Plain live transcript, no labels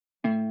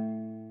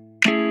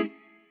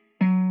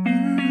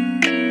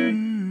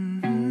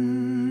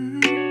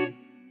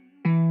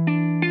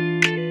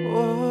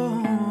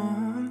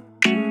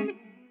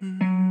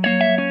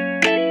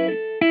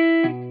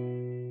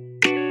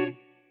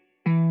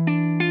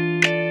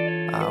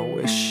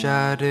wish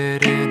I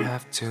didn't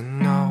have to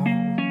know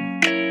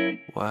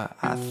what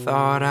I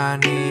thought I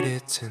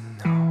needed to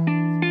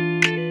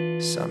know.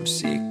 Some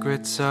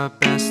secrets are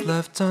best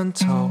left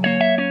untold.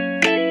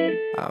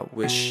 I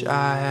wish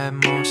I had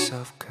more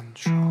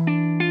self-control.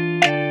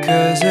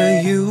 'Cause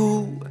of you,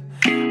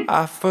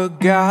 I've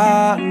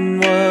forgotten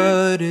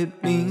what it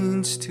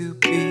means to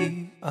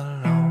be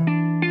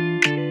alone.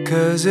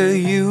 'Cause of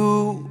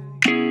you,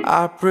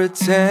 I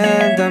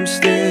pretend I'm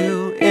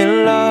still in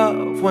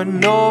love when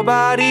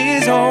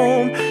nobody's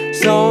home.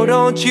 So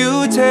don't you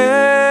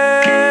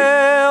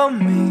tell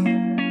me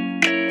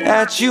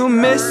that you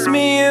miss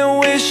me and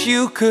wish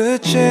you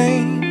could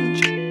change.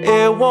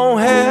 It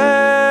won't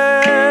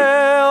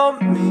help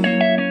me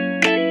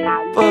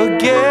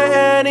forget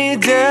any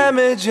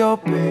damage or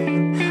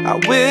pain. I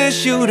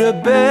wish you the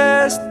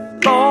best,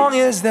 long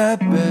as that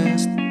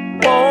best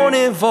won't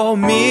involve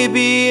me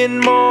being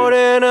more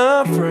than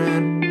a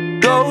friend.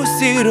 Go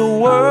see the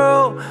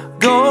world,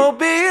 go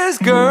be his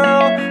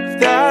girl. If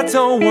that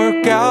don't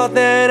work out,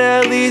 then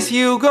at least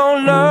you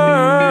gon'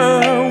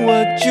 learn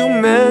what you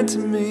meant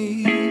to me.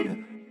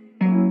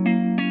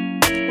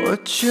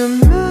 What you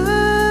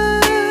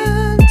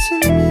meant to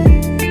me.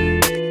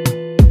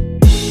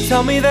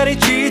 Tell me that he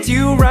treats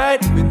you right,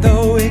 even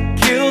though it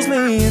kills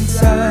me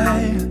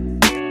inside.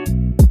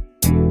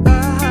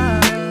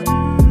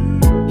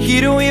 He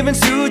don't even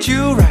suit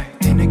you right,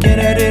 and again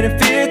I didn't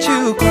fit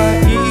you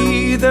quite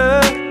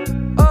either.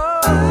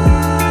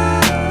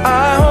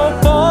 I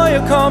hope all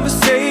your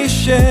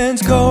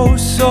conversations go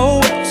so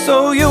well, so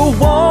you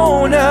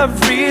won't have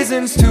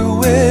reasons to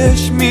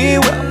wish me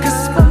well. 'Cause